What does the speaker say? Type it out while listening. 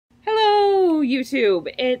YouTube?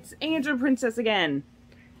 It's Angel Princess again.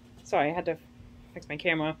 Sorry, I had to fix my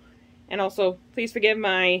camera. And also, please forgive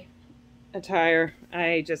my attire.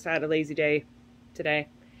 I just had a lazy day today.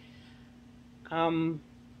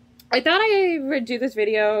 I thought I would do this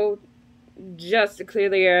video just to clear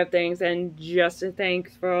the air of things and just to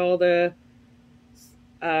thank for all the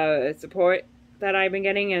support that I've been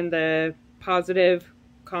getting and the positive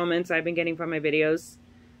comments I've been getting from my videos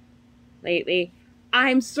lately.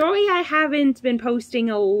 I'm sorry I haven't been posting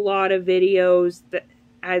a lot of videos that,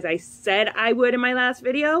 as I said I would in my last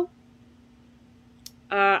video.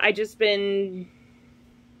 I've been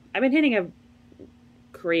hitting a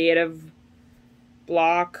creative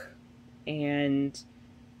block, and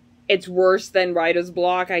it's worse than writer's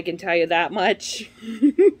block, I can tell you that much.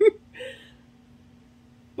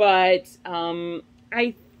 But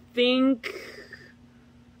I think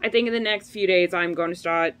in the next few days I'm going to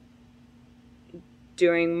start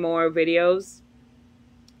doing more videos.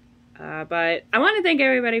 But I want to thank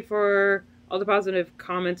everybody for all the positive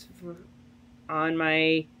comments on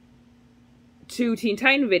my 2 Teen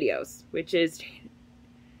Titan videos, which is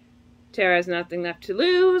Terra Has Nothing Left to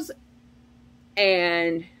Lose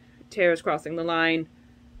and Terra's Crossing the Line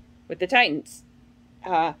with the Titans.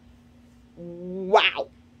 Wow.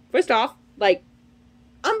 First off, like,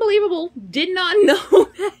 unbelievable. Did not know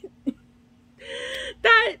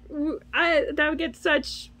that that would get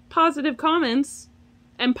such positive comments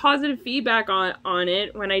and positive feedback on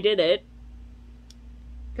it when I did it.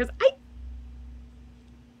 Because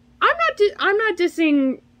I'm not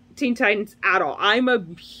dissing Teen Titans at all. I'm a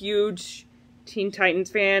huge Teen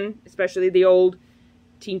Titans fan, especially the old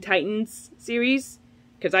Teen Titans series,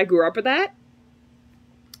 because I grew up with that.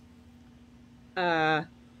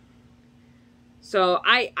 So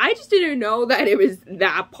I just didn't know that it was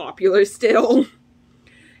that popular still.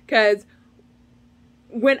 Because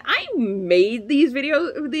when I made these 2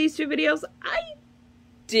 videos, I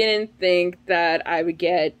didn't think that I would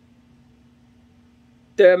get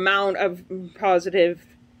the amount of positivity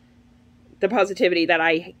that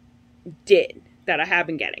I have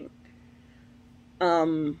been getting.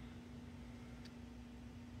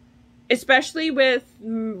 Especially with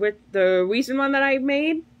the recent one that I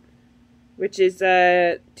made, which is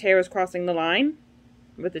Terra's Crossing the Line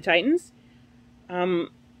with the Titans.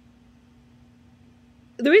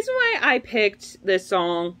 The reason why I picked this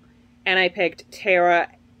song and I picked Terra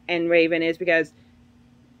and Raven is because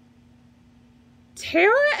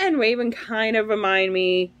Terra and Raven kind of remind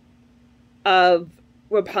me of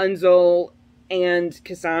Rapunzel and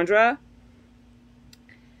Cassandra.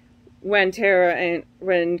 When Cassandra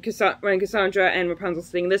and Rapunzel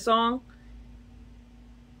sing this song.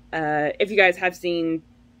 If you guys have seen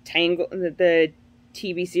the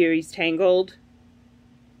TV series Tangled,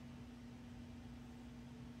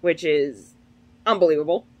 which is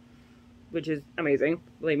unbelievable, which is amazing.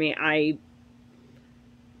 Believe me,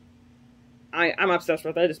 I'm obsessed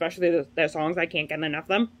with it, especially their songs. I can't get enough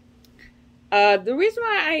of them. The reason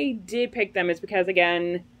why I did pick them is because,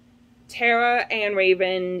 again, Terra and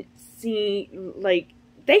Raven they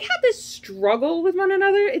had this struggle with one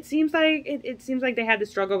another. It seems like they had this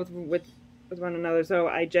struggle with one another. So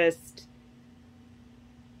I just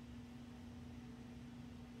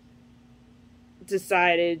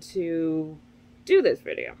decided to do this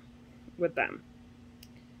video with them.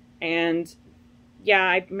 And yeah,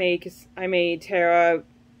 I made Terra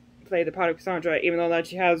play the part of Cassandra, even though that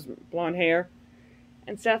she has blonde hair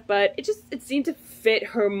and stuff. But it seemed to fit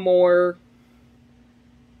her more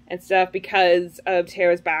and stuff because of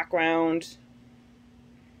Terra's background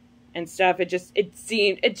and stuff. It just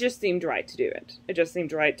seemed right to do it. It just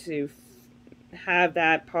seemed right to have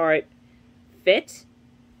that part fit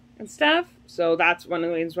and stuff. So that's one of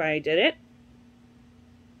the reasons why I did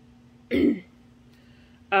it.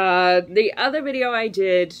 The other video I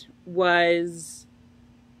did was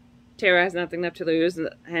Terra Has Nothing Left to Lose,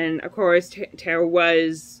 and of course Terra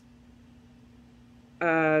was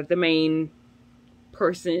the main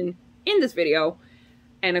person in this video,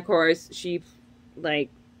 and of course she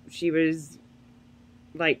was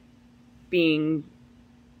like being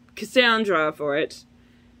Cassandra for it,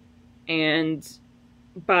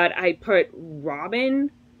 but I put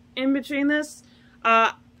Robin in between this.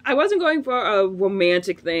 I wasn't going for a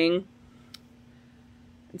romantic thing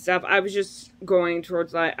and stuff. I was just going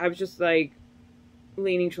towards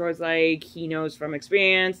leaning towards he knows from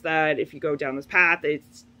experience that if you go down this path,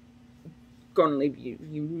 it's going to leave you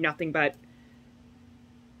nothing but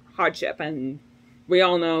hardship. And we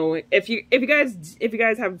all know, if you guys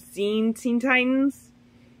have seen Teen Titans,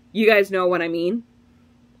 you guys know what I mean.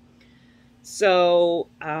 So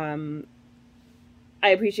I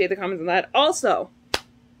appreciate the comments on that. Also,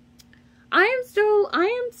 I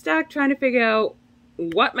am stuck trying to figure out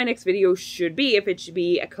what my next video should be. If it should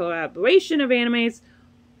be a collaboration of animes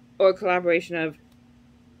or a collaboration of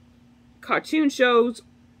cartoon shows,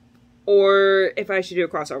 or if I should do a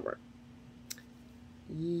crossover.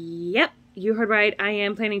 Yep, you heard right. I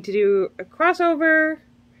am planning to do a crossover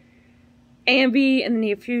AMV in the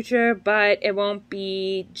near future, but it won't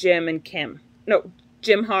be Jim and Kim. No,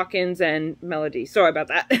 Jim Hawkins and Melody. Sorry about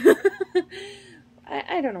that.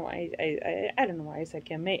 I don't know why I don't know why I said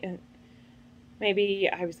Kim. Maybe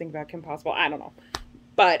I was thinking about Kim Possible. I don't know.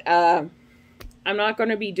 But I'm not going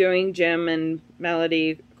to be doing Jim and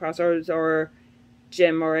Melody crossovers or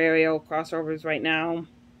Jim or Ariel crossovers right now.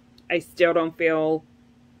 I still don't feel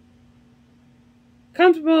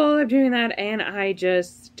comfortable of doing that, and I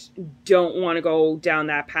just don't want to go down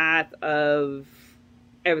that path of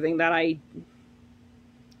everything that I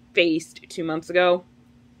faced 2 months ago.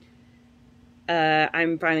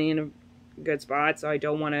 I'm finally in a good spot, so I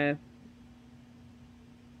don't want to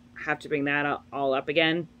have to bring that all up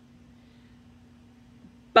again.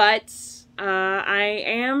 But I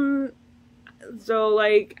am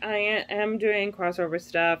doing crossover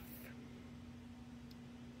stuff.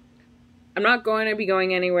 I'm not going to be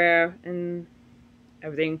going anywhere and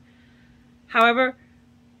everything. However,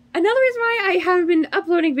 another reason why I haven't been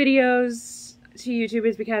uploading videos to YouTube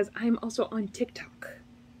is because I'm also on TikTok.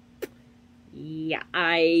 Yeah,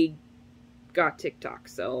 I got TikTok,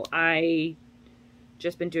 so I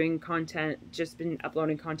just been doing content, just been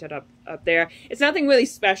uploading content up there. It's nothing really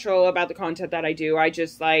special about the content that I do. I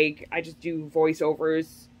just do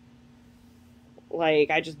voiceovers. Like,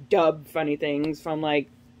 I just dub funny things from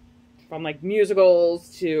musicals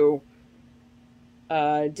to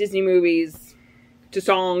Disney movies to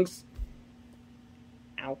songs.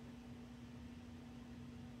 Ow.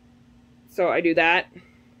 So I do that.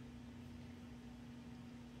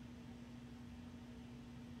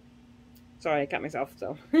 Sorry, I cut myself,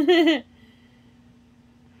 so. How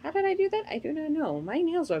did I do that? I do not know. My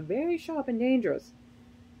nails are very sharp and dangerous.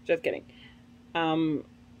 Just kidding. I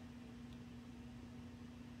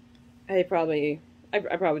probably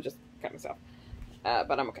just cut myself.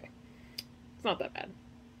 But I'm okay. It's not that bad.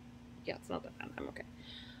 Yeah, it's not that bad. I'm okay.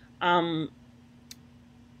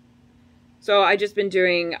 So I just been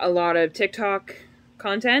doing a lot of TikTok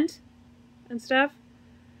content and stuff.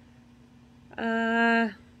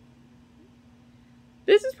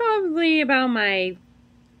 This is probably about my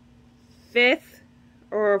 5th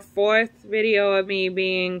or 4th video of me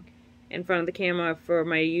being in front of the camera for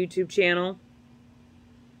my YouTube channel.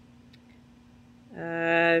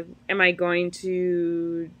 Am I going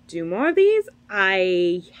to do more of these?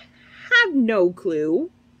 I have no clue.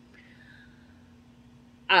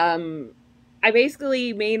 I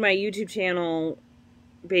basically made my YouTube channel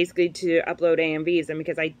basically to upload AMVs, and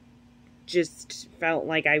because I just felt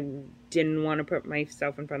like I didn't want to put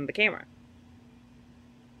myself in front of the camera.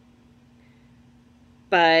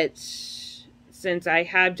 But since I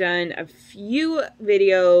have done a few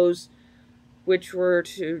videos which were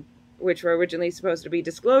originally supposed to be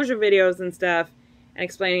disclosure videos and stuff, and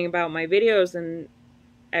explaining about my videos and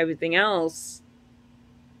everything else,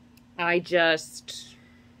 I just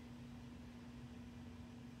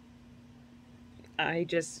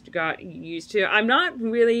got used to. I'm not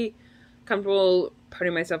really comfortable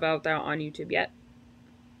putting myself out there on YouTube yet.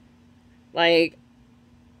 I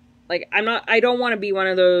don't want to be one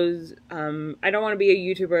of those, I don't want to be a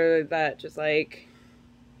YouTuber that just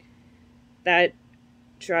that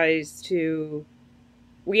tries to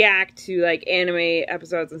react to anime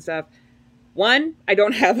episodes and stuff. One, I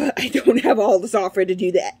don't have all the software to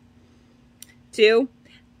do that. Two,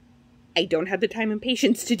 I don't have the time and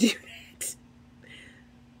patience to do that.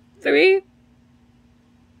 Three,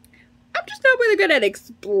 I'm just not really good at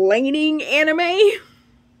explaining anime.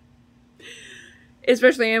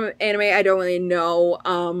 Especially anime I don't really know.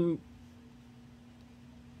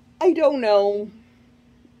 I don't know.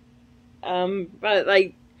 But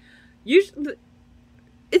usually,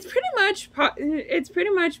 it's pretty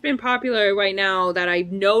much been popular right now that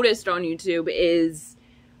I've noticed on YouTube is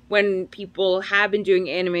when people have been doing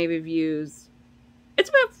anime reviews.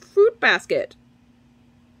 It's about Fruit Basket.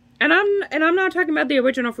 And I'm not talking about the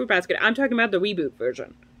original Fruit Basket. I'm talking about the reboot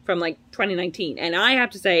version from 2019. And I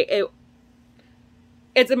have to say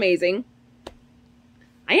it's amazing.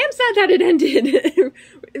 I am sad that it ended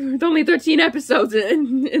with only 13 episodes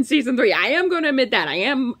in season 3. I am going to admit that. I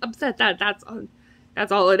am upset that that's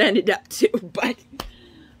all it ended up to. But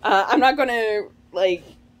I'm not going to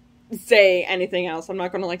say anything else. I'm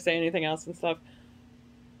not going to say anything else and stuff,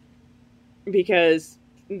 because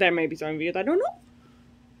there may be some of you that don't know.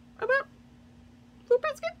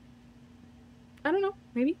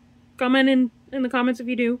 maybe? Comment in the comments if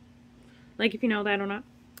you do. Like, if you know that or not.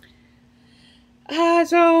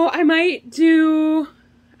 So I might do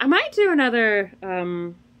another,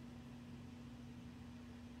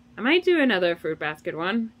 fruit basket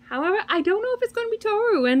one. However, I don't know if it's going to be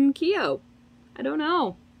Toru and Kyo. I don't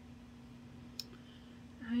know.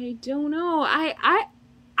 I don't know.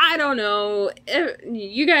 I don't know.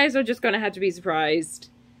 You guys are just going to have to be surprised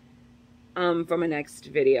for my next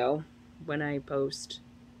video when I post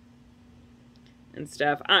and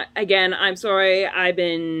stuff. Again, I'm sorry. I've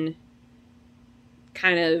been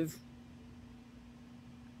kind of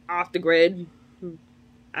off the grid.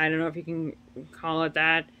 I don't know if you can call it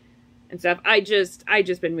that and stuff. I just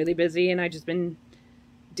been really busy, and I just been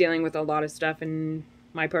dealing with a lot of stuff in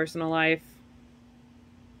my personal life.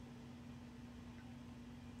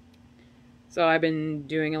 So I've been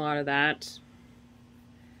doing a lot of that.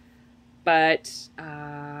 But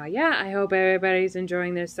yeah, I hope everybody's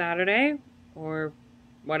enjoying this Saturday or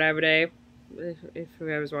whatever day, if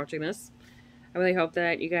whoever's watching this. I really hope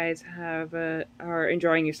that you guys are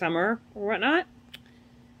enjoying your summer or whatnot.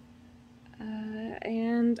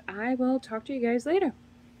 And I will talk to you guys later.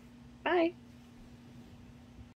 Bye.